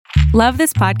Love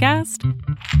this podcast?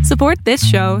 Support this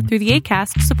show through the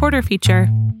Acast supporter feature.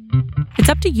 It's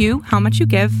up to you how much you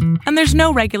give, and there's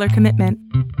no regular commitment.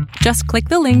 Just click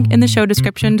the link in the show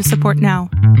description to support now.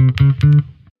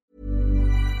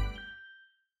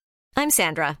 I'm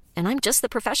Sandra, and I'm just the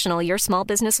professional your small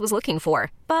business was looking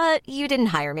for. But you didn't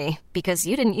hire me because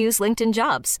you didn't use LinkedIn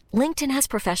Jobs. LinkedIn has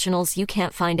professionals you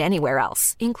can't find anywhere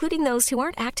else, including those who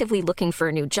aren't actively looking for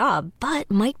a new job, but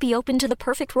might be open to the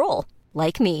perfect role,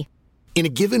 like me. In a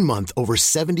given month, over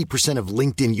 70% of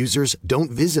LinkedIn users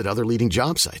don't visit other leading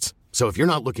job sites. So if you're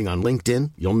not looking on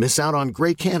LinkedIn, you'll miss out on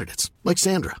great candidates like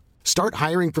Sandra. Start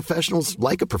hiring professionals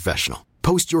like a professional.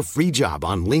 Post your free job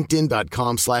on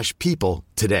linkedin.com/people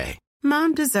today.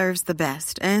 Mom deserves the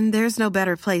best, and there's no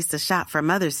better place to shop for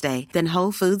Mother's Day than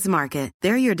Whole Foods Market.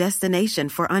 They're your destination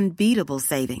for unbeatable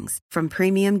savings, from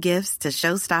premium gifts to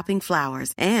show-stopping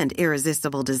flowers and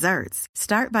irresistible desserts.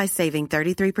 Start by saving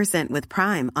 33% with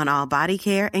Prime on all body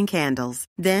care and candles.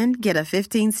 Then get a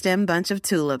 15-stem bunch of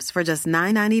tulips for just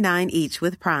 $9.99 each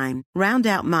with Prime. Round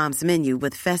out Mom's menu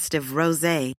with festive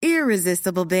rosé,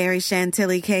 irresistible berry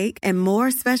chantilly cake, and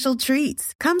more special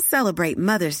treats. Come celebrate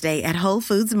Mother's Day at Whole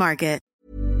Foods Market.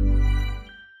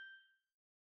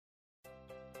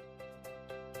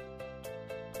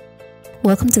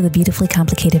 Welcome to the Beautifully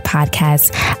Complicated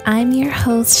Podcast. I'm your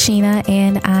host, Sheena,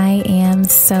 and I am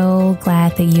so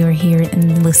glad that you are here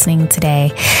and listening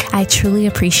today. I truly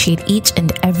appreciate each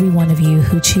and every one of you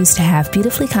who choose to have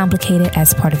Beautifully Complicated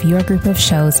as part of your group of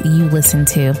shows you listen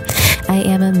to. I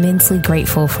am immensely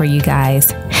grateful for you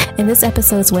guys. In this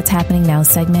episode's What's Happening Now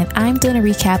segment, I'm doing a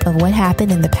recap of what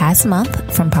happened in the past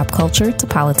month, from pop culture to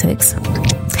politics.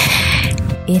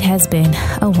 It has been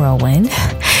a whirlwind.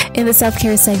 In the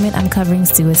self-care segment, I'm covering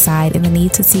suicide and the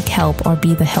need to seek help or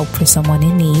be the help for someone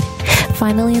in need.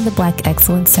 Finally, in the Black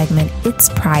Excellence segment, it's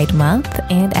Pride Month,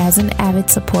 and as an avid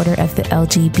supporter of the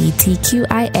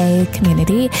LGBTQIA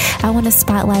community, I want to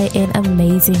spotlight an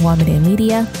amazing woman in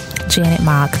media, Janet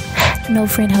Mock. No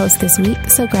friend host this week,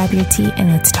 so grab your tea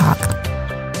and let's talk.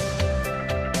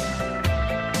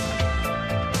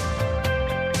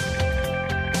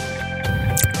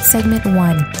 Segment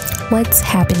 1, What's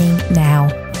Happening Now?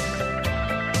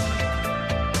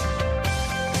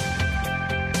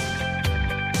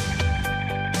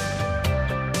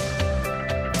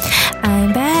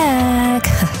 I'm back.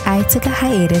 I took a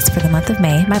hiatus for the month of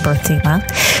May, my birthday month,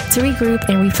 to regroup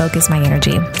and refocus my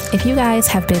energy. If you guys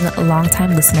have been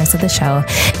longtime listeners of the show,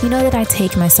 you know that I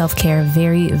take my self-care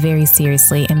very, very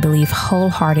seriously and believe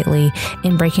wholeheartedly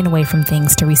in breaking away from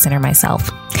things to recenter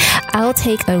myself. I'll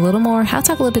talk a little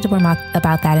bit more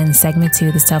about that in segment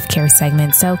 2, the self-care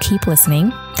segment, so keep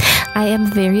listening. I am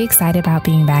very excited about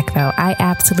being back, though. I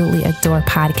absolutely adore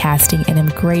podcasting and am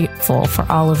grateful for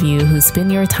all of you who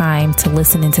spend your time to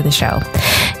listen into the show.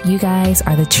 You guys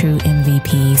are the true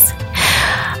MVPs.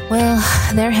 Well,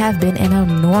 there have been an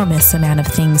enormous amount of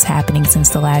things happening since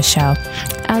the last show.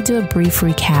 I'll do a brief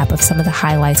recap of some of the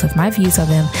highlights with my views of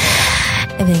them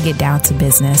and then get down to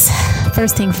business.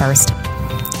 First thing first.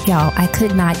 Y'all, I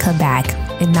could not come back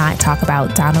and not talk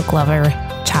about Donald Glover,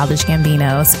 Childish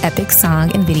Gambino's epic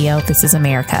song and video, This Is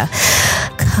America.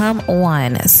 Come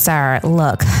on, sir.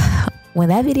 Look, when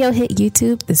that video hit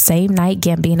YouTube the same night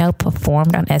Gambino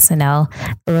performed on SNL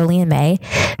early in May,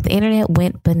 the internet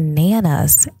went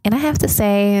bananas. And I have to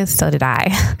say, so did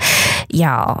I.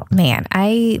 Y'all, man,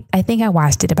 I think I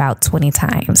watched it about 20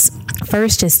 times.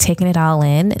 First, just taking it all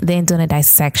in, then doing a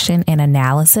dissection and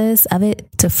analysis of it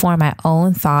to form my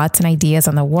own thoughts and ideas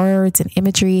on the words and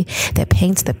imagery that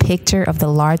paints the picture of the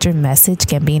larger message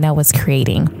Gambino was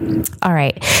creating. All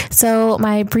right, so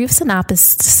my brief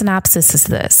synopsis is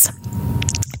this.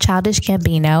 Childish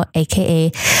Gambino,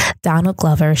 aka Donald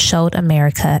Glover, showed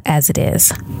America as it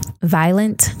is.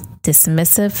 Violent,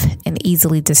 dismissive, and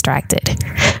easily distracted.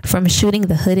 From shooting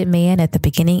the hooded man at the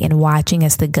beginning and watching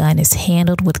as the gun is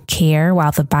handled with care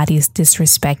while the body is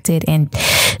disrespected and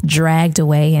dragged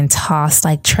away and tossed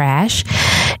like trash,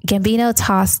 Gambino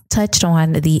touched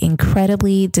on the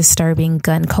incredibly disturbing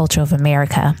gun culture of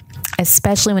America,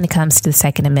 especially when it comes to the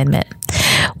Second Amendment.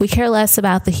 We care less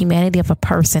about the humanity of a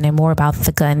person and more about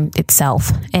the gun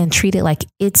itself, and treat it like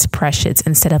it's precious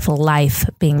instead of life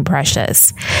being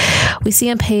precious. We see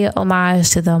him pay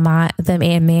homage to the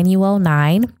Emanuel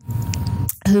 9,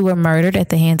 who were murdered at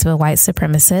the hands of a white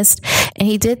supremacist, and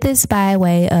he did this by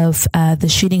way of the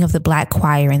shooting of the Black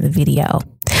Choir in the video.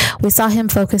 We saw him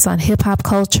focus on hip hop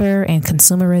culture and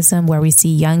consumerism, where we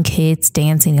see young kids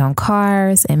dancing on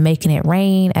cars and making it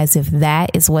rain as if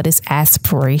that is what is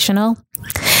aspirational.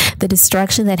 The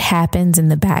destruction that happens in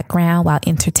the background while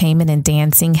entertainment and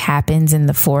dancing happens in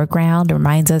the foreground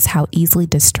reminds us how easily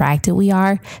distracted we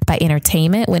are by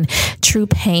entertainment when true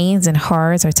pains and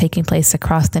horrors are taking place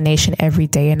across the nation every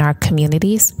day in our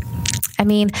communities. I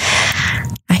mean,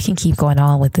 I can keep going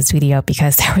on with this video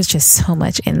because there was just so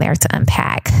much in there to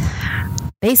unpack.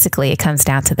 Basically, it comes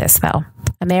down to this, though.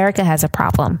 America has a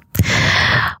problem.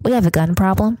 We have a gun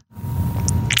problem.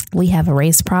 We have a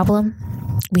race problem.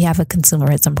 We have a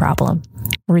consumerism problem.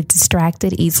 We're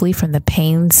distracted easily from the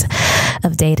pains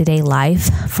of day-to-day life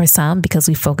for some because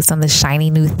we focus on the shiny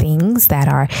new things that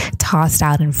are tossed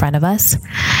out in front of us.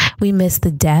 We miss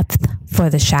the depth for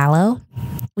the shallow.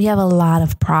 We have a lot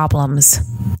of problems.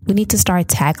 We need to start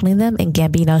tackling them, and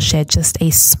Gambino shed just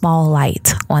a small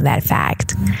light on that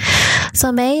fact.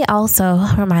 So May also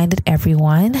reminded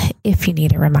everyone, if you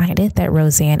need it reminded, that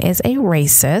Roseanne is a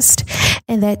racist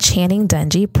and that Channing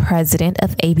Dungey, president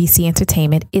of ABC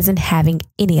Entertainment, isn't having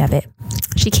any of it.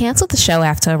 She canceled the show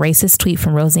after a racist tweet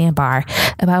from Roseanne Barr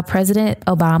about President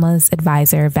Obama's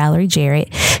advisor, Valerie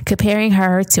Jarrett, comparing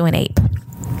her to an ape.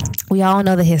 We all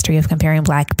know the history of comparing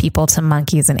Black people to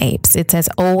monkeys and apes. It's as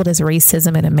old as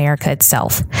racism in America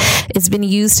itself. It's been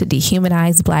used to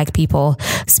dehumanize Black people,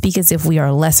 speak as if we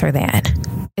are lesser than.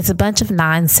 It's a bunch of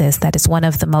nonsense that is one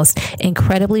of the most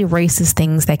incredibly racist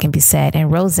things that can be said, and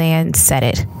Roseanne said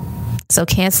it. So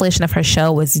cancellation of her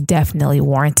show was definitely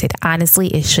warranted. Honestly,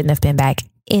 it shouldn't have been back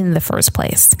in the first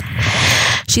place.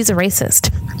 She's a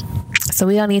racist, so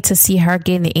we don't need to see her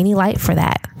getting any light for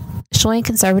that. Showing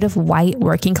conservative white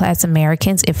working class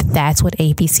Americans, if that's what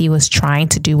ABC was trying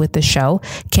to do with the show,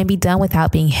 can be done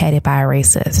without being headed by a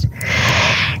racist.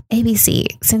 ABC,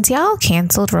 since y'all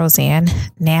canceled Roseanne,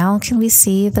 now can we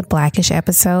see the Blackish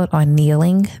episode on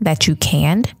kneeling that you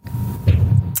canned?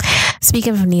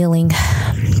 Speaking of kneeling,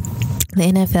 the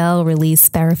NFL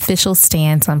released their official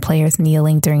stance on players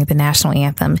kneeling during the national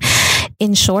anthem.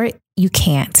 In short, you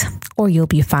can't, or you'll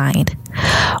be fined.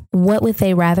 What would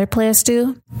they rather players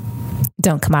do?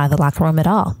 Don't come out of the locker room at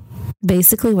all.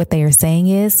 Basically, what they are saying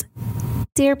is,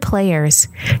 dear players,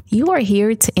 you are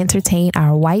here to entertain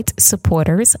our white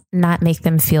supporters, not make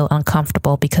them feel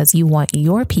uncomfortable because you want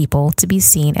your people to be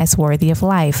seen as worthy of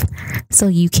life. So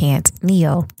you can't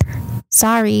kneel.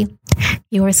 Sorry.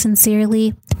 Yours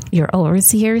sincerely, your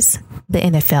overseers, the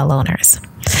NFL owners.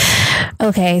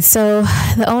 Okay, so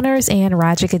the owners and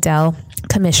Roger Goodell,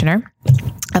 commissioner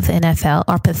of the NFL,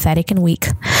 are pathetic and weak.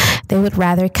 They would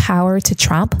rather cower to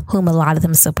Trump, whom a lot of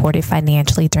them supported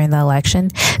financially during the election,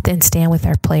 than stand with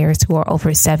their players who are over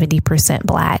 70%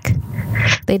 Black.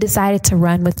 They decided to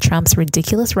run with Trump's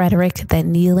ridiculous rhetoric that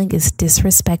kneeling is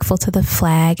disrespectful to the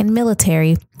flag and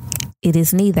military. It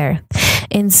is neither.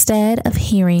 Instead of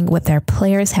hearing what their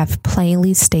players have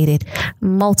plainly stated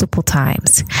multiple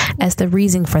times as the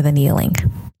reason for the kneeling,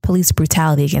 police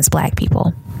brutality against Black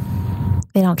people.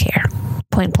 They don't care.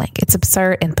 Point blank. It's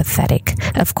absurd and pathetic.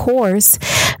 Of course,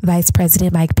 Vice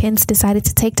President Mike Pence decided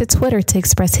to take to Twitter to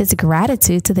express his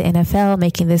gratitude to the NFL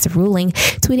making this ruling,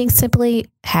 tweeting simply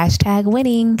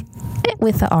 #winning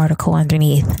with the article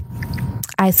underneath.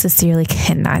 I sincerely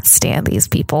cannot stand these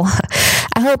people.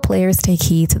 I hope players take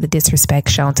heed to the disrespect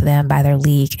shown to them by their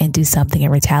league and do something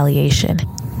in retaliation.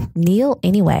 Kneel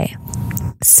anyway.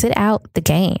 Sit out the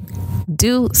game.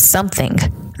 Do something.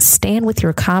 Stand with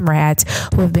your comrades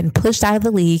who have been pushed out of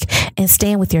the league and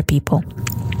stand with your people.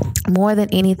 More than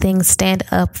anything, stand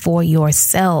up for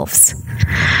yourselves.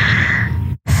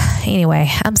 Anyway,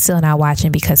 I'm still not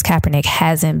watching because Kaepernick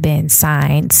hasn't been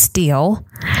signed still.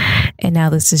 And now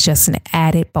this is just an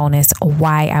added bonus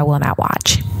why I will not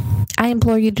watch. I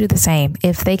implore you to do the same.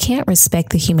 If they can't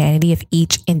respect the humanity of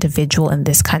each individual in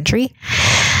this country,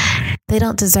 they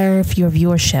don't deserve your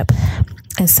viewership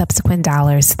and subsequent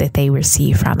dollars that they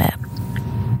receive from it.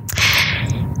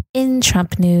 In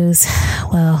Trump news,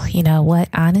 well, you know what?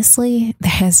 Honestly,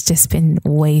 there has just been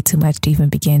way too much to even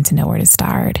begin to know where to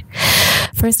start.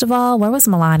 First of all, where was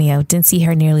Melania? Didn't see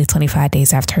her nearly 25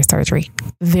 days after her surgery.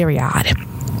 Very odd.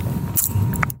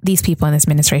 These people in this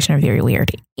administration are very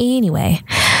weird. Anyway,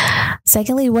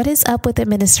 secondly, what is up with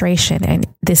administration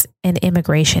and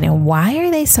immigration, and why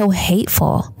are they so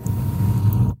hateful?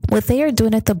 What they are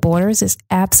doing at the borders is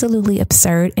absolutely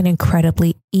absurd and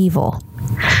incredibly evil.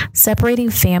 Separating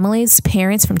families,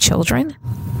 parents from children,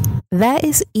 that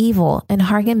is evil and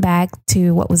harken back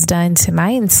to what was done to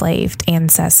my enslaved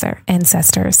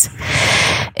ancestors.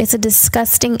 It's a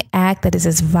disgusting act that is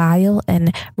as vile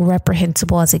and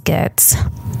reprehensible as it gets.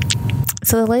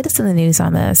 So the latest in the news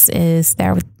on this is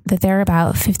that there are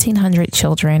about 1,500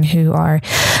 children who are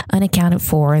unaccounted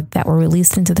for that were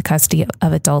released into the custody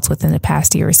of adults within the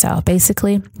past year or so.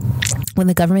 Basically, When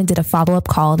the government did a follow-up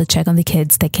call to check on the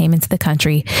kids that came into the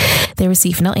country, they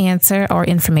received no answer or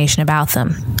information about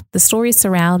them. The stories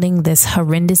surrounding this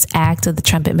horrendous act of the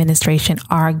Trump administration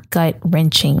are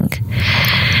gut-wrenching.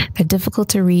 They're difficult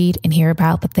to read and hear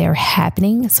about, but they are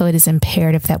happening, so it is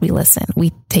imperative that we listen.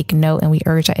 We take note and we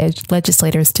urge our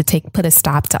legislators to put a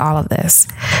stop to all of this.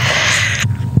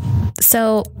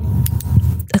 So,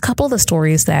 a couple of the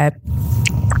stories that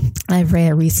I've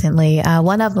read recently,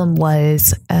 one of them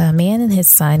was a man and his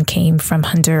son came from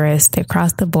Honduras. They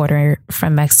crossed the border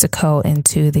from Mexico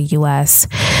into the U.S.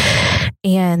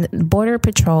 and Border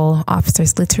Patrol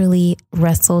officers literally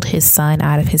wrestled his son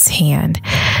out of his hand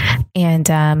and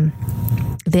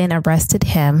then arrested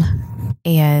him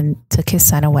and took his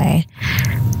son away,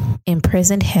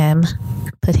 imprisoned him,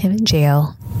 put him in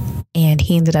jail, and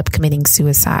he ended up committing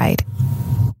suicide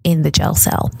in the jail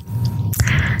cell.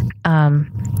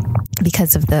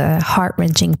 Because of the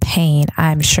heart-wrenching pain,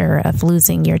 I'm sure, of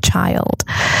losing your child.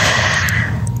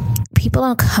 People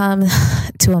don't come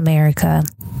to America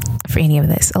for any of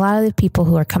this. A lot of the people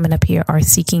who are coming up here are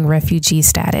seeking refugee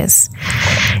status.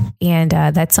 And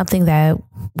that's something that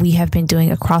we have been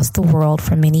doing across the world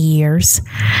for many years.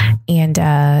 And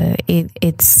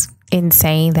it's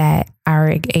insane that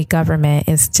our government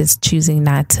is just choosing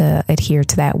not to adhere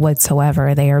to that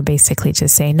whatsoever. They are basically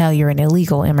just saying, no, you're an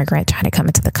illegal immigrant trying to come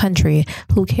into the country.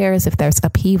 Who cares if there's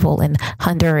upheaval in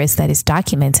Honduras that is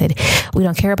documented? We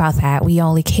don't care about that. We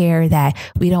only care that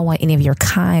we don't want any of your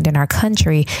kind in our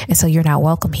country. And so you're not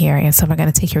welcome here. And so we're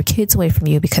going to take your kids away from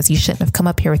you because you shouldn't have come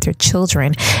up here with your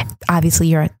children. Obviously,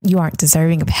 you aren't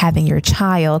deserving of having your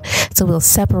child. So we'll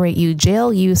separate you,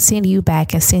 jail you, send you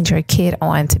back, and send your kid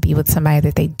on to be with somebody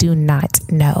that they do not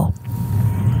know.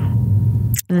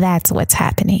 That's what's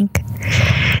happening.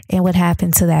 And what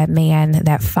happened to that man,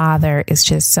 that father, is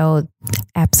just so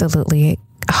absolutely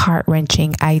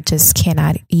heart-wrenching. I just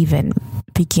cannot even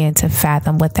begin to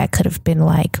fathom what that could have been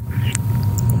like.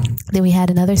 Then we had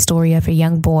another story of a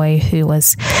young boy who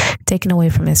was taken away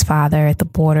from his father at the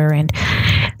border and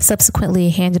subsequently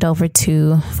handed over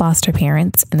to foster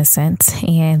parents, in a sense,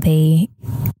 and they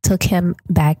took him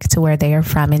back to where they are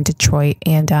from in Detroit.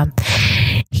 And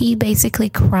he basically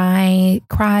cried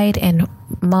and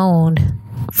moaned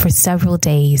for several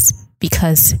days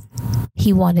because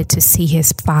he wanted to see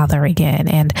his father again.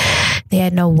 And they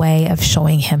had no way of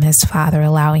showing him his father,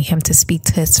 allowing him to speak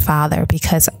to his father,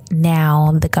 because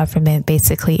now the government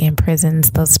basically imprisons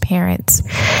those parents.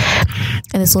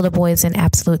 And this little boy is in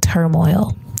absolute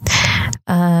turmoil.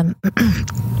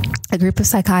 A group of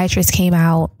psychiatrists came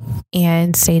out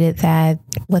and stated that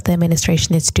what the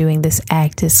administration is doing, this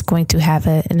act, is going to have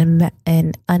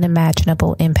an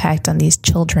unimaginable impact on these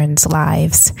children's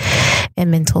lives and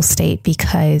mental state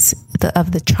because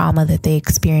of the trauma that they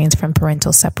experience from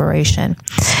parental separation.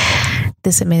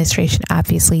 This administration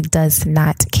obviously does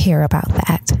not care about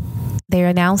that. They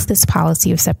announced this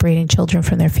policy of separating children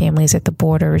from their families at the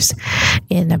borders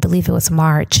in, I believe it was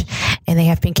March, and they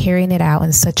have been carrying it out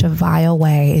in such a vile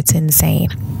way. It's insane.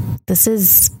 This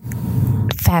is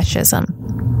fascism.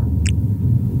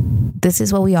 This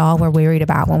is what we all were worried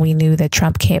about when we knew that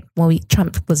Trump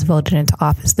was voted into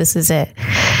office. This is it.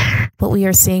 What we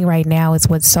are seeing right now is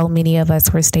what so many of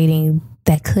us were stating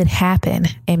that could happen,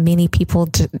 and many people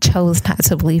chose not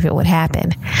to believe it would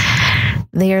happen.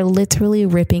 They are literally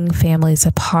ripping families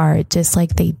apart, just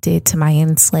like they did to my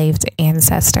enslaved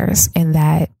ancestors, and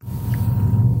that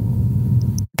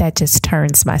just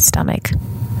turns my stomach.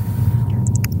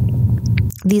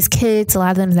 These kids, a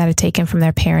lot of them that are taken from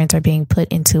their parents, are being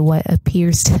put into what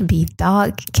appears to be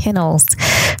dog kennels,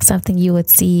 something you would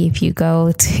see if you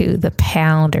go to the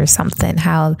pound or something,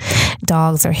 how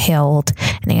dogs are held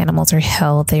and animals are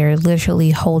held. They're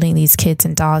literally holding these kids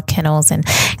in dog kennels and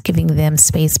giving them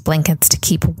space blankets to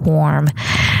keep warm.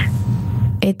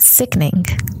 It's sickening.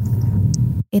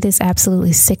 It is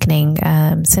absolutely sickening.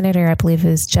 Senator, I believe it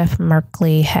was Jeff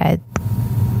Merkley, had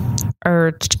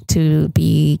urged to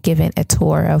be given a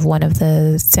tour of one of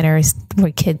the centers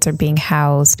where kids are being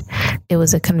housed. It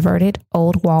was a converted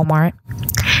old Walmart,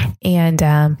 and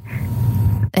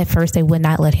at first they would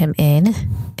not let him in,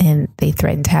 and they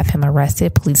threatened to have him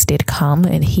arrested. Police did come,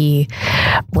 and he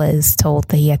was told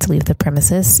that he had to leave the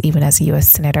premises, even as a U.S.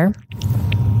 Senator.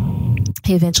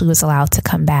 He eventually was allowed to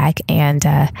come back, and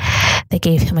they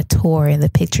gave him a tour, and the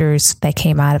pictures that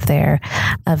came out of there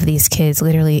of these kids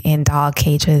literally in dog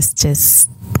cages, just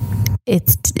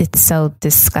it's so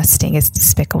disgusting. It's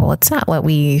despicable. It's not what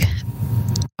we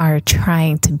are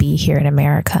trying to be here in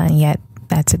America, and yet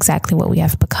that's exactly what we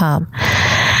have become.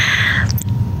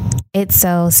 It's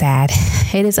so sad.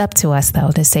 It is up to us,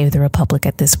 though, to save the republic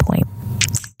at this point.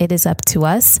 It is up to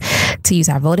us to use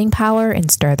our voting power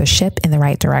and stir the ship in the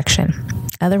right direction.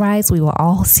 Otherwise, we will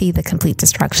all see the complete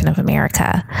destruction of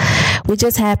America. We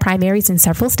just had primaries in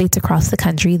several states across the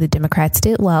country. The Democrats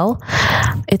did well.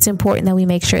 It's important that we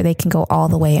make sure they can go all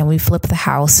the way and we flip the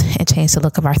House and change the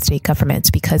look of our state governments,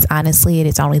 because honestly, it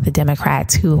is only the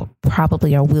Democrats who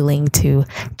probably are willing to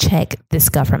check this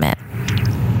government.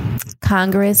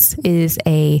 Congress is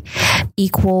a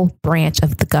equal branch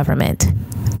of the government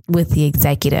with the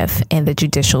executive and the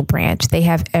judicial branch. They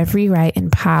have every right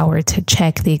and power to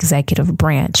check the executive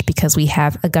branch because we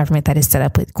have a government that is set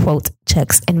up with, quote,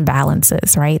 checks and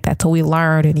balances, right? That's what we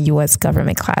learned in U.S.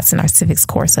 government class in our civics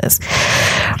courses.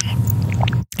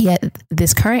 Yet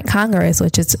this current Congress,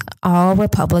 which is all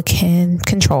Republican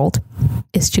controlled,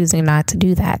 is choosing not to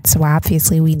do that. So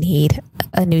obviously we need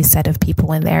a new set of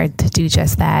people in there to do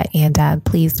just that. And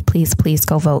please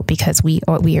go vote, because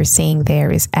what we are seeing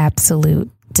there is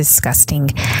absolute disgusting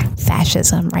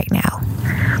fascism right now.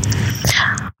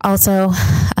 Also,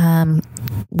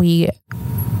 we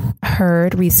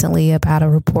heard recently about a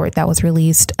report that was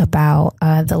released about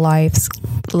the lives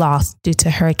lost due to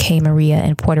Hurricane Maria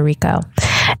in Puerto Rico.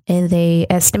 And they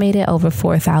estimated over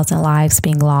 4,000 lives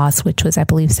being lost, which was, I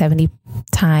believe, 70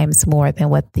 times more than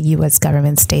what the U.S.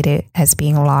 government stated as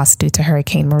being lost due to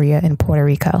Hurricane Maria in Puerto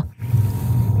Rico.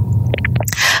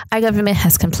 Our government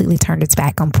has completely turned its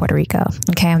back on Puerto Rico.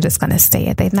 Okay, I'm just going to say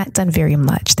it. They've not done very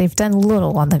much. They've done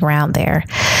little on the ground there.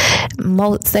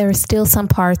 There are still some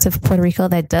parts of Puerto Rico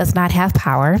that does not have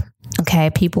power. Okay,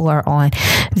 people are on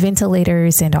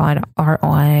ventilators and are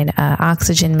on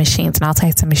oxygen machines and all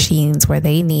types of machines where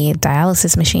they need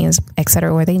dialysis machines,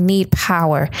 etc., where they need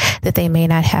power that they may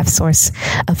not have source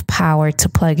of power to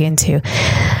plug into.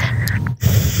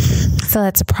 So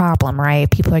that's a problem,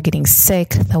 right? People are getting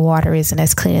sick. The water isn't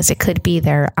as clean as it could be.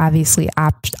 There are obviously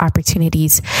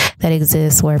opportunities that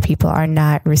exist where people are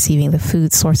not receiving the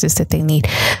food sources that they need.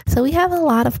 So we have a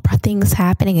lot of things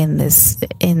happening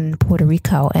in Puerto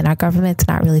Rico, and our government's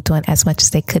not really doing as much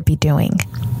as they could be doing.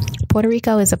 Puerto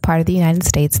Rico is a part of the United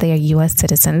States. They are U.S.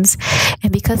 citizens.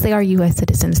 And because they are U.S.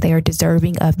 citizens, they are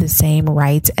deserving of the same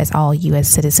rights as all U.S.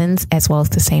 citizens, as well as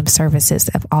the same services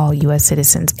of all U.S.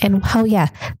 citizens. And, oh yeah,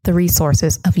 the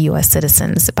resources of U.S.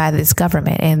 citizens by this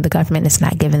government. And the government is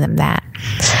not giving them that.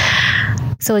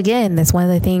 So again, that's one of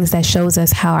the things that shows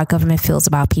us how our government feels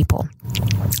about people.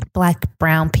 Black,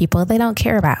 brown people, they don't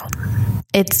care about.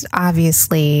 It's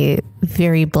obviously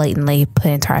very blatantly put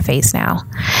into our face now.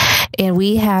 And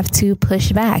we have to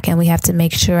push back, and we have to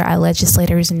make sure our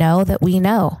legislators know that we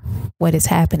know what is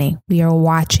happening. We are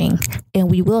watching, and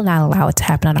we will not allow it to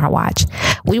happen on our watch.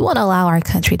 We won't allow our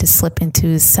country to slip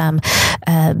into some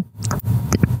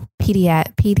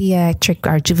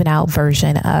pediatric or juvenile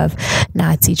version of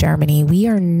Nazi Germany. We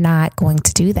are not going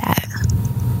to do that.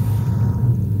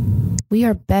 We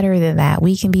are better than that.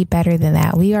 We can be better than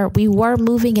that. We were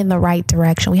moving in the right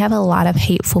direction. We have a lot of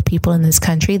hateful people in this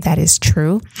country. That is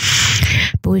true.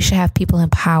 But we should have people in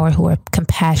power who are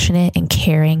compassionate and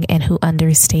caring and who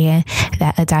understand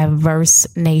that a diverse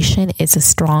nation is a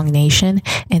strong nation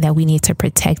and that we need to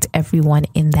protect everyone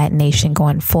in that nation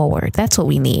going forward. That's what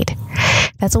we need.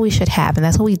 That's what we should have. And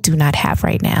that's what we do not have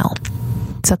right now.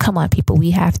 So come on, people.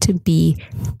 We have to be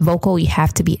vocal. We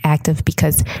have to be active,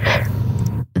 because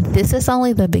this is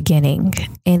only the beginning,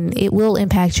 and it will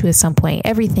impact you at some point.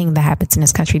 Everything that happens in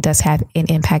this country does have an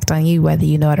impact on you, whether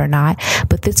you know it or not.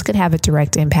 But this could have a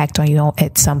direct impact on you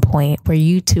at some point, where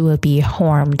you too will be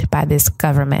harmed by this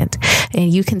government.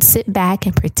 And you can sit back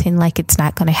and pretend like it's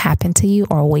not going to happen to you,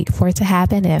 or wait for it to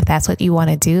happen. And if that's what you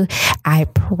want to do, I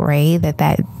pray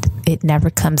that it never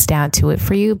comes down to it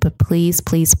for you. But please,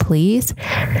 please, please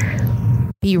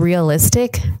be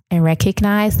realistic and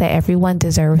recognize that everyone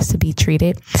deserves to be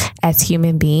treated as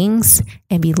human beings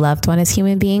and be loved on as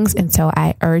human beings. And so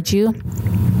I urge you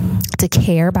to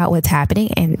care about what's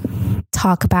happening and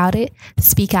talk about it,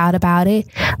 speak out about it,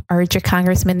 urge your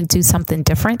congressman to do something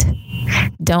different.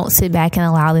 Don't sit back and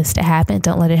allow this to happen.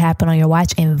 Don't let it happen on your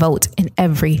watch, and vote in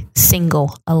every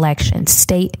single election,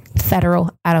 state,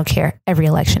 federal, I don't care. Every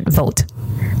election, vote.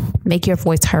 Make your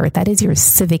voice heard. That is your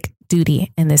civic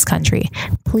duty in this country.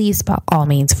 Please, by all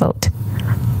means, vote.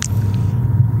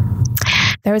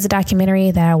 There was a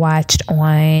documentary that I watched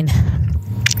on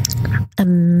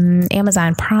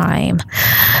Amazon Prime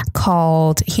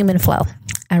called Human Flow.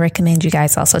 I recommend you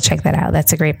guys also check that out.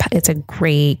 It's a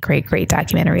great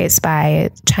documentary. It's by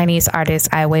Chinese artist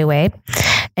Ai Weiwei.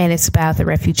 And it's about the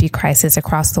refugee crisis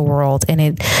across the world. And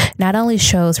it not only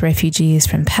shows refugees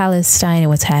from Palestine and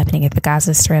what's happening at the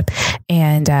Gaza Strip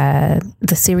and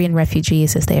the Syrian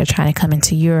refugees as they are trying to come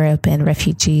into Europe, and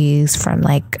refugees from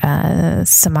like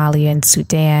Somalia and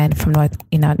Sudan, from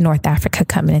North Africa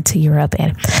coming into Europe,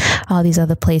 and all these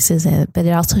other places. But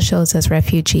it also shows us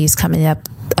refugees coming up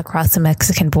across the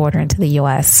Mexican border into the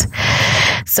U.S.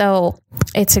 So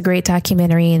it's a great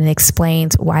documentary, and it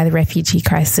explains why the refugee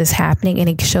crisis is happening, and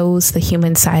it shows the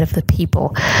human side of the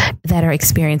people that are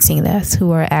experiencing this,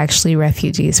 who are actually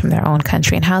refugees from their own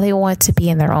country, and how they want to be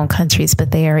in their own countries,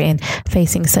 but they are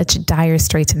facing such dire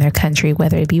straits in their country,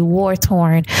 whether it be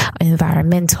war-torn,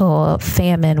 environmental,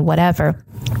 famine, whatever.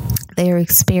 They are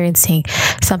experiencing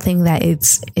something that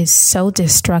is so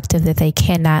destructive that they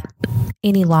cannot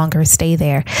any longer stay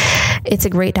there. It's a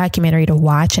great documentary to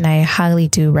watch, and I highly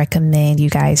do recommend you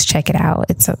guys check it out.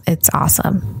 It's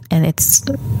awesome, and it's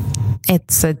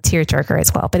a tearjerker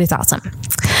as well, but it's awesome.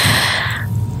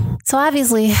 So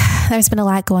obviously, there's been a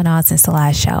lot going on since the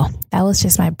last show. That was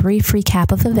just my brief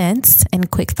recap of events and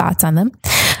quick thoughts on them.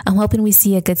 I'm hoping we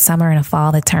see a good summer and a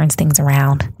fall that turns things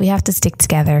around. We have to stick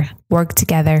together, work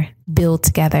together, build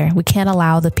together. We can't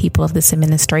allow the people of this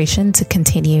administration to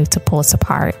continue to pull us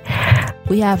apart.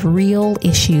 We have real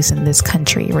issues in this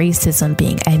country, racism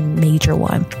being a major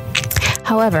one.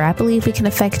 However, I believe we can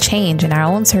affect change in our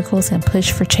own circles and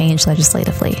push for change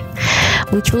legislatively.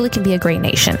 We truly can be a great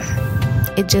nation.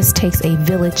 It just takes a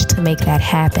village to make that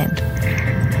happen.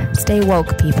 Stay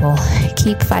woke, people.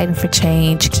 Keep fighting for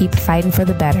change. Keep fighting for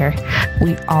the better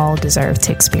we all deserve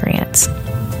to experience.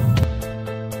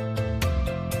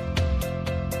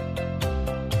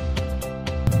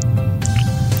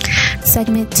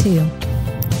 Segment 2,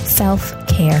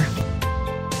 self-care.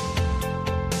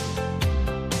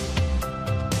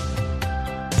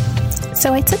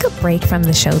 So I took a break from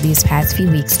the show these past few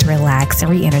weeks to relax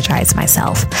and re-energize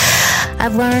myself.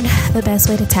 I've learned the best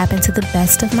way to tap into the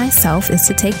best of myself is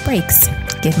to take breaks.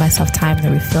 Give myself time to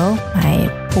refill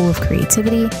my pool of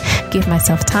creativity. Give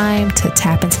myself time to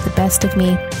tap into the best of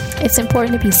me. It's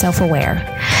important to be self-aware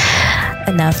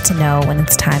enough to know when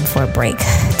it's time for a break,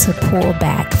 to pull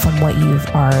back from what you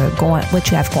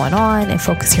have going on and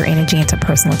focus your energy into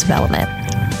personal development.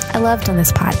 I loved on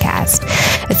this podcast.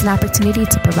 It's an opportunity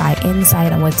to provide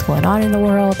insight on what's going on in the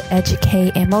world,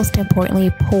 educate, and most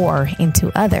importantly, pour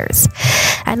into others.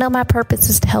 I know my purpose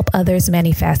is to help others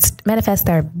manifest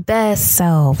their best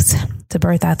selves, to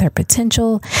birth out their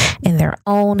potential and their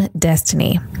own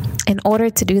destiny. In order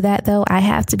to do that, though, I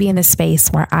have to be in a space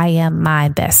where I am my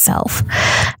best self.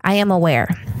 I am aware.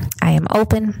 I am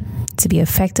open. To be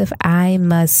effective, I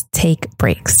must take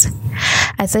breaks.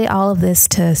 I say all of this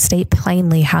to state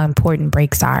plainly how important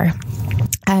breaks are.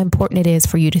 How important it is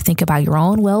for you to think about your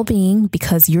own well-being,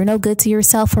 because you're no good to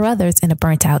yourself or others in a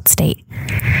burnt out state.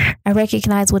 I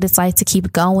recognize what it's like to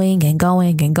keep going and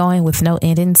going and going with no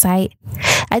end in sight.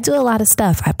 I do a lot of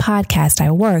stuff. I podcast,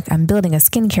 I work, I'm building a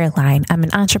skincare line. I'm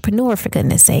an entrepreneur, for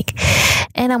goodness sake.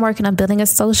 And I'm working on building a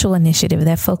social initiative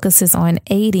that focuses on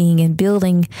aiding and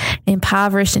building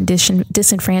impoverished and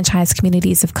disenfranchised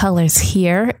communities of colors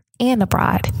here and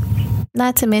abroad.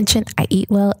 Not to mention, I eat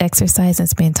well, exercise, and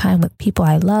spend time with people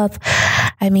I love.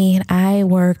 I mean, I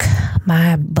work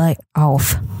my butt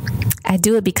off. I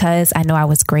do it because I know I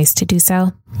was graced to do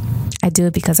so. I do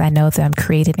it because I know that I'm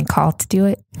created and called to do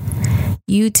it.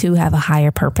 You too have a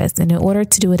higher purpose. And in order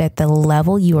to do it at the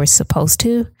level you are supposed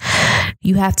to,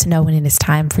 you have to know when it is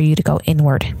time for you to go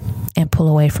inward and pull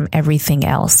away from everything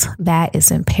else. That is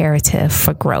imperative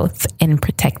for growth and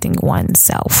protecting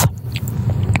oneself.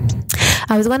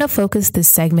 I was going to focus this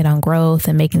segment on growth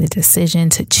and making the decision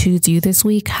to choose you this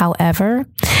week. However,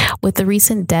 with the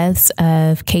recent deaths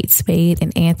of Kate Spade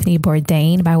and Anthony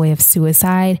Bourdain by way of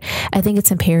suicide, I think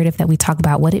it's imperative that we talk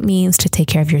about what it means to take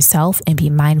care of yourself and be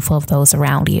mindful of those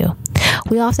around you.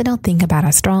 We often don't think about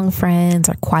our strong friends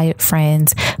or quiet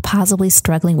friends possibly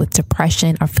struggling with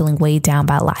depression or feeling weighed down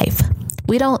by life.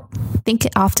 We don't think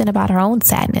often about our own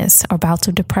sadness or bouts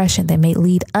of depression that may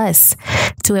lead us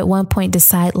to at one point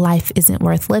decide life isn't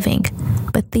worth living.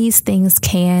 But these things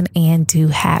can and do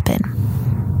happen.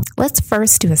 Let's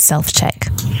first do a self-check.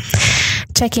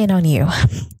 Check in on you.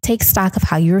 Take stock of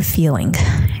how you're feeling.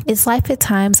 Is life at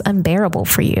times unbearable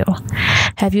for you?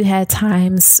 Have you had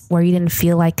times where you didn't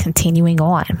feel like continuing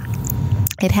on?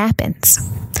 It happens.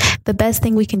 The best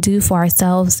thing we can do for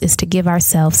ourselves is to give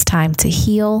ourselves time to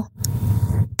heal,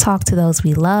 talk to those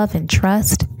we love and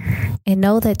trust, and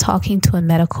know that talking to a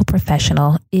medical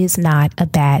professional is not a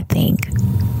bad thing.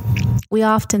 We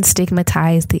often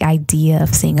stigmatize the idea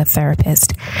of seeing a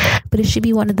therapist, but it should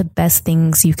be one of the best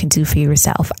things you can do for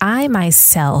yourself. I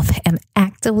myself am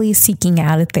actively seeking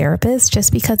out a therapist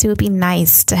just because it would be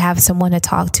nice to have someone to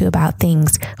talk to about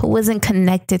things who wasn't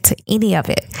connected to any of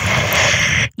it.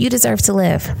 You deserve to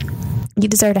live. You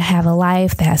deserve to have a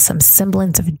life that has some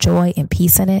semblance of joy and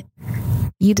peace in it.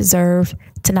 You deserve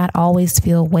to not always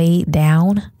feel weighed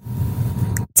down.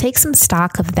 Take some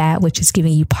stock of that which is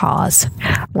giving you pause.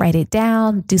 Write it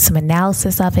down, do some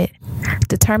analysis of it.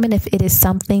 Determine if it is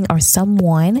something or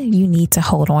someone you need to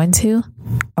hold on to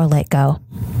or let go.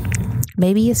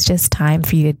 Maybe it's just time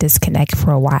for you to disconnect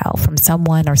for a while from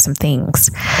someone or some things.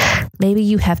 Maybe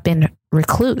you have been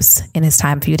recluse and it's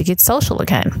time for you to get social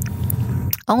again.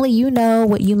 Only you know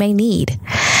what you may need.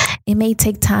 It may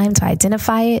take time to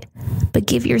identify it, but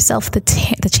give yourself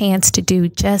the chance to do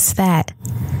just that.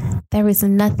 There is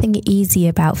nothing easy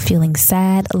about feeling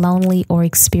sad, lonely, or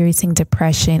experiencing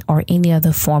depression or any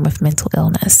other form of mental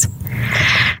illness.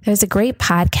 There's a great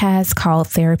podcast called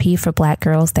Therapy for Black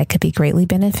Girls that could be greatly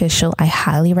beneficial. I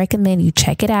highly recommend you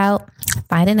check it out.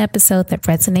 Find an episode that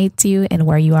resonates to you and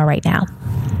where you are right now.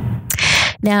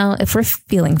 Now, if we're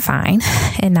feeling fine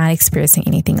and not experiencing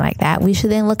anything like that, we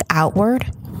should then look outward,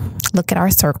 look at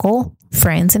our circle,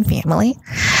 friends and family,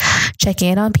 check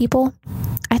in on people.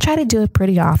 I try to do it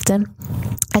pretty often.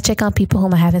 I check on people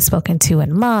whom I haven't spoken to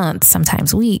in months,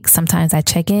 sometimes weeks. Sometimes I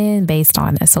check in based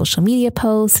on a social media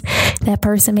post that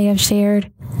person may have shared.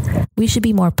 We should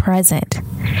be more present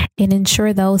and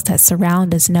ensure those that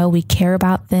surround us know we care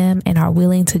about them and are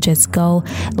willing to just go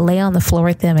lay on the floor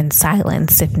with them in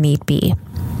silence if need be.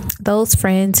 Those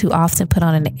friends who often put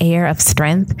on an air of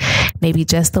strength may be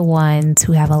just the ones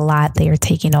who have a lot they are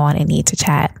taking on and need to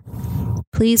chat.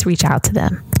 Please reach out to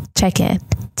them. Check in.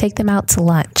 Take them out to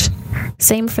lunch.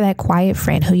 Same for that quiet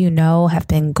friend who you know have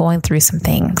been going through some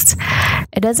things.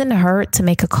 It doesn't hurt to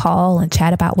make a call and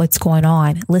chat about what's going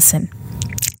on. Listen.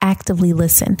 Actively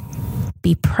listen.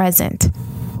 Be present.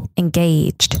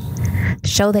 Engaged.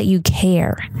 Show that you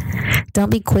care.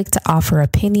 Don't be quick to offer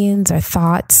opinions or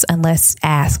thoughts unless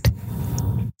asked.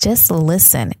 Just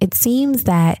listen. It seems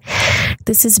that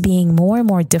this is being more and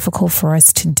more difficult for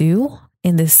us to do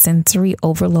in this sensory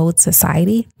overload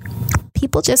society.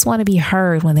 People just want to be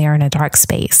heard when they are in a dark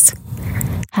space.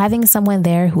 Having someone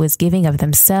there who is giving of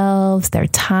themselves, their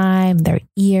time, their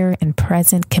ear, and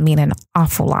present can mean an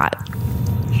awful lot.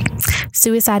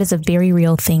 Suicide is a very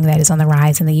real thing that is on the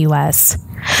rise in the U.S.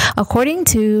 According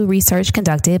to research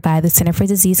conducted by the Center for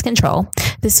Disease Control,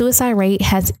 the suicide rate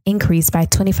has increased by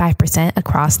 25%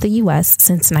 across the U.S.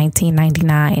 since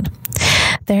 1999.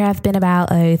 There have been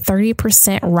about a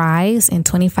 30% rise in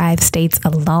 25 states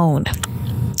alone.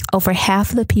 Over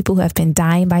half of the people who have been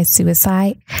dying by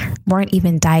suicide weren't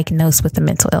even diagnosed with a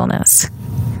mental illness.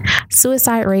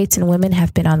 Suicide rates in women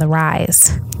have been on the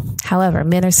rise. However,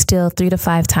 men are still 3 to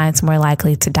 5 times more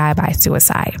likely to die by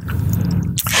suicide.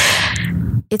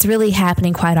 It's really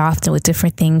happening quite often with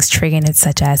different things triggering it,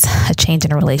 such as a change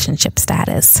in a relationship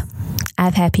status.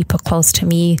 I've had people close to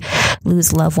me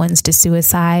lose loved ones to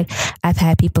suicide. I've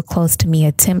had people close to me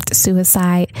attempt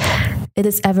suicide. It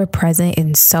is ever present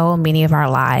in so many of our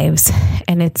lives.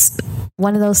 And it's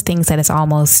one of those things that is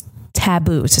almost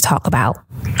taboo to talk about.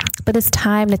 But it's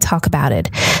time to talk about it.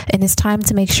 And it's time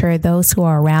to make sure those who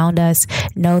are around us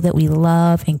know that we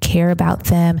love and care about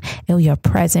them and we are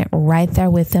present right there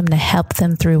with them to help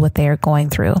them through what they are going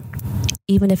through,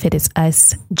 even if it is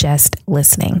us just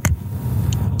listening.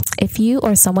 If you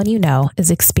or someone you know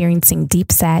is experiencing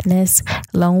deep sadness,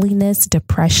 loneliness,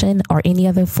 depression, or any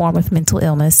other form of mental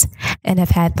illness and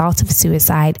have had thoughts of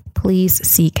suicide, please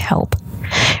seek help.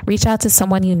 Reach out to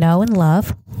someone you know and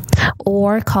love,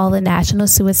 or call the National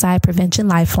Suicide Prevention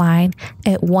Lifeline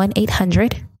at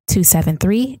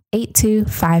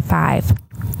 1-800-273-8255.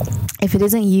 If it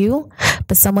isn't you,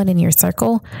 but someone in your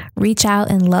circle, reach out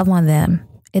and love on them.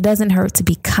 It doesn't hurt to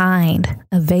be kind,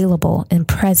 available, and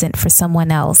present for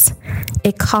someone else.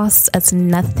 It costs us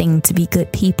nothing to be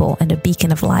good people and a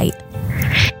beacon of light.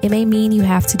 It may mean you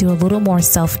have to do a little more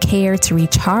self-care to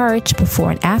recharge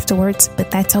before and afterwards, but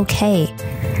that's okay.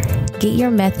 Get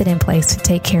your method in place to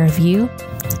take care of you,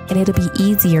 and it'll be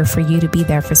easier for you to be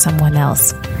there for someone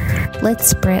else. Let's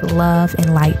spread love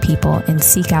and light, people, and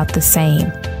seek out the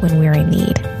same when we're in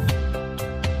need.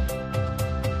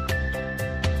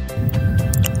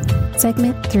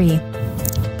 Segment 3,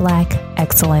 Black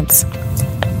Excellence.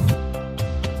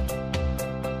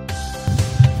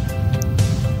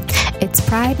 It's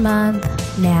Pride Month.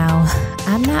 Now,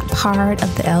 I'm not part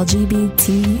of the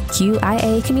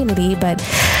LGBTQIA community, but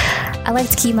I like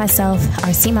to see myself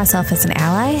as an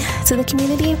ally to the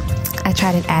community. I I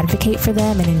try to advocate for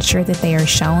them and ensure that they are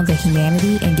shown the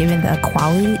humanity and given the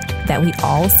equality that we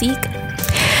all seek.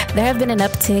 There have been an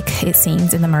uptick, it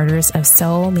seems, in the murders of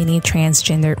so many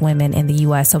transgendered women in the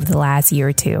U.S. over the last year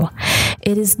or two.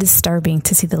 It is disturbing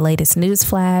to see the latest news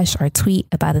flash or tweet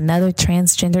about another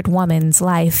transgendered woman's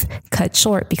life cut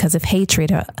short because of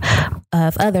hatred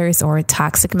of others or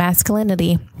toxic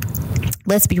masculinity.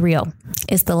 Let's be real.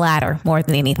 It's the latter more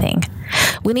than anything.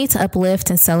 We need to uplift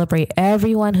and celebrate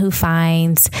everyone who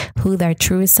finds who their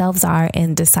truest selves are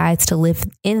and decides to live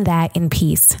in that in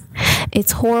peace.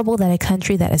 It's horrible that a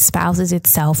country that espouses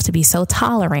itself to be so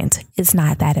tolerant is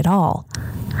not that at all,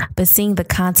 but seeing the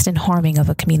constant harming of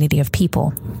a community of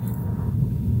people.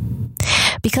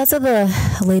 Because of the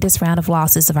latest round of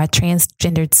losses of our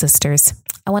transgendered sisters,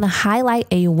 I want to highlight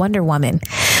a Wonder Woman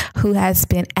who has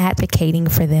been advocating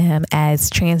for them as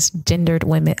transgendered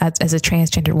women, as a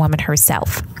transgendered woman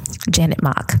herself, Janet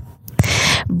Mock.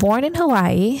 Born in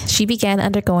Hawaii, she began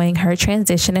undergoing her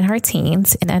transition in her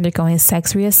teens and undergoing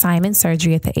sex reassignment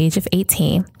surgery at the age of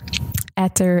 18.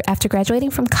 After graduating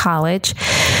from college,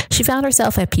 she found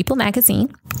herself at People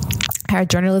magazine. Her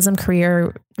journalism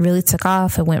career really took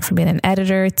off and went from being an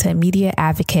editor to a media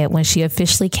advocate when she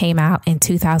officially came out in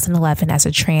 2011 as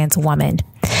a trans woman.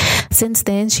 Since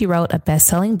then, she wrote a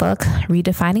best-selling book,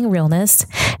 Redefining Realness,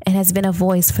 and has been a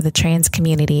voice for the trans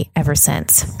community ever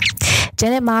since.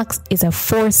 Janet Mock is a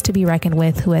force to be reckoned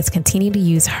with who has continued to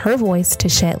use her voice to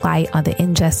shed light on the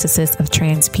injustices of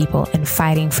trans people and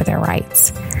fighting for their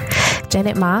rights.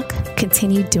 Janet Mock,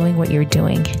 continue doing what you're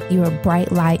doing. You are a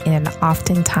bright light in an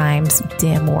oftentimes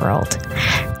dim world.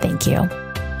 Thank you.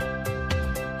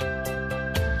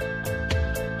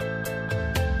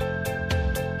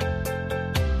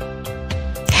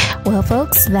 Well,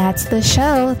 folks, that's the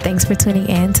show. Thanks for tuning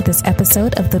in to this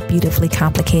episode of the Beautifully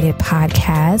Complicated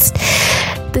podcast.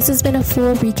 This has been a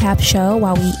full recap show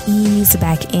while we ease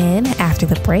back in after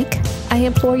the break. I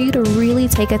implore you to really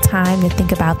take a time to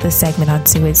think about this segment on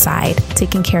suicide,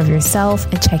 taking care of yourself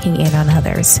and checking in on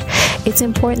others. It's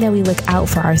important that we look out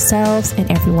for ourselves and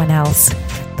everyone else.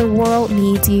 The world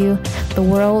needs you. The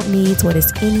world needs what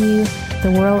is in you.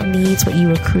 The world needs what you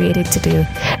were created to do.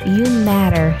 You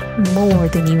matter more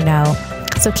than you know.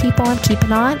 So keep on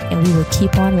keeping on, and we will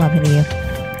keep on loving you.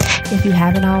 If you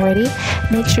haven't already,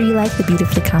 make sure you like the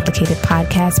Beautifully Complicated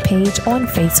podcast page on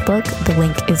Facebook. The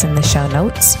link is in the show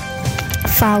notes.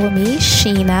 Follow me,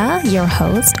 Sheena, your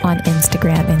host, on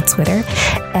Instagram and Twitter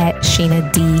at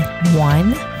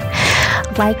SheenaD1.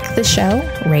 Like the show,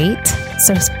 rate,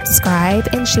 subscribe,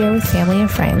 and share with family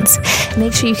and friends.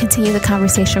 Make sure you continue the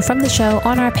conversation from the show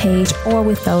on our page or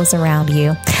with those around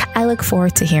you. I look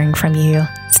forward to hearing from you.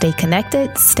 Stay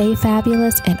connected, stay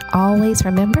fabulous, and always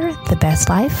remember the best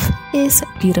life is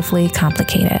beautifully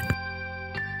complicated.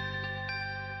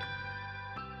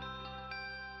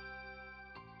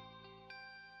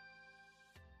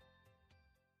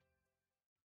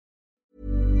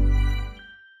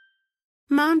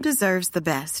 Mom deserves the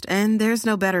best, and there's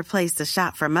no better place to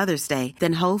shop for Mother's Day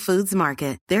than Whole Foods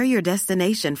Market. They're your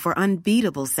destination for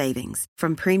unbeatable savings,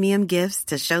 from premium gifts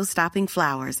to show-stopping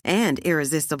flowers and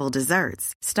irresistible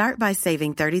desserts. Start by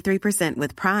saving 33%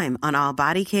 with Prime on all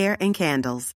body care and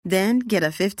candles. Then get a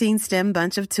 15-stem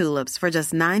bunch of tulips for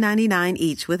just $9.99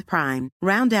 each with Prime.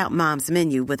 Round out Mom's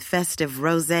menu with festive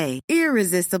rosé,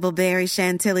 irresistible berry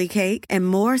chantilly cake, and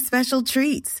more special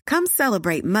treats. Come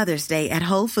celebrate Mother's Day at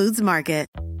Whole Foods Market.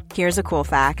 Here's a cool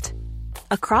fact.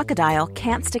 A crocodile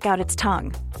can't stick out its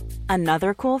tongue.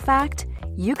 Another cool fact,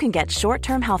 you can get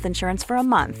short-term health insurance for a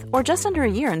month or just under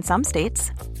a year in some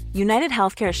states. United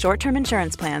Healthcare short-term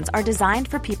insurance plans are designed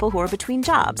for people who are between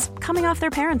jobs, coming off their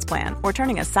parents' plan, or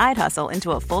turning a side hustle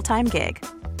into a full-time gig.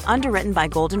 Underwritten by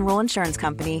Golden Rule Insurance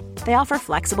Company, they offer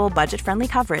flexible, budget-friendly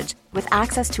coverage with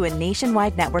access to a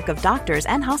nationwide network of doctors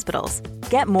and hospitals.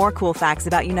 Get more cool facts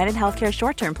about United Healthcare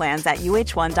short-term plans at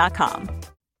uh1.com.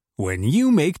 When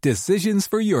you make decisions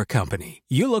for your company,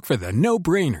 you look for the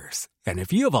no-brainers. And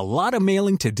if you have a lot of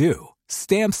mailing to do,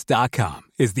 Stamps.com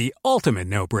is the ultimate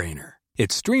no-brainer.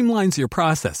 It streamlines your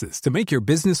processes to make your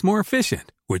business more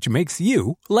efficient, which makes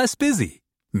you less busy.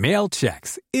 Mail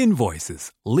checks,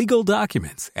 invoices, legal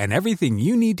documents, and everything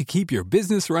you need to keep your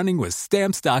business running with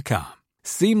Stamps.com.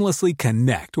 Seamlessly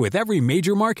connect with every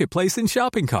major marketplace and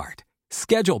shopping cart.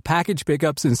 Schedule package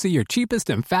pickups and see your cheapest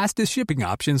and fastest shipping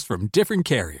options from different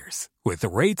carriers, with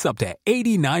rates up to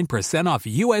 89% off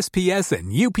USPS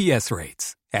and UPS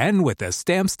rates. And with the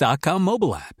Stamps.com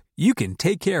mobile app, you can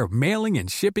take care of mailing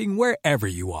and shipping wherever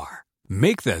you are.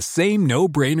 Make the same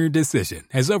no-brainer decision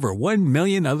as over 1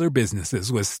 million other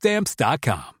businesses with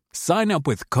Stamps.com. Sign up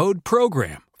with code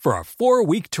PROGRAM for a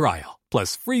 4-week trial.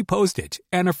 plus free postage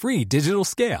and a free digital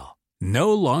scale.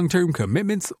 No long-term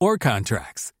commitments or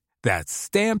contracts. That's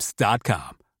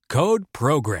Stamps.com. Code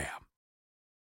PROGRAM.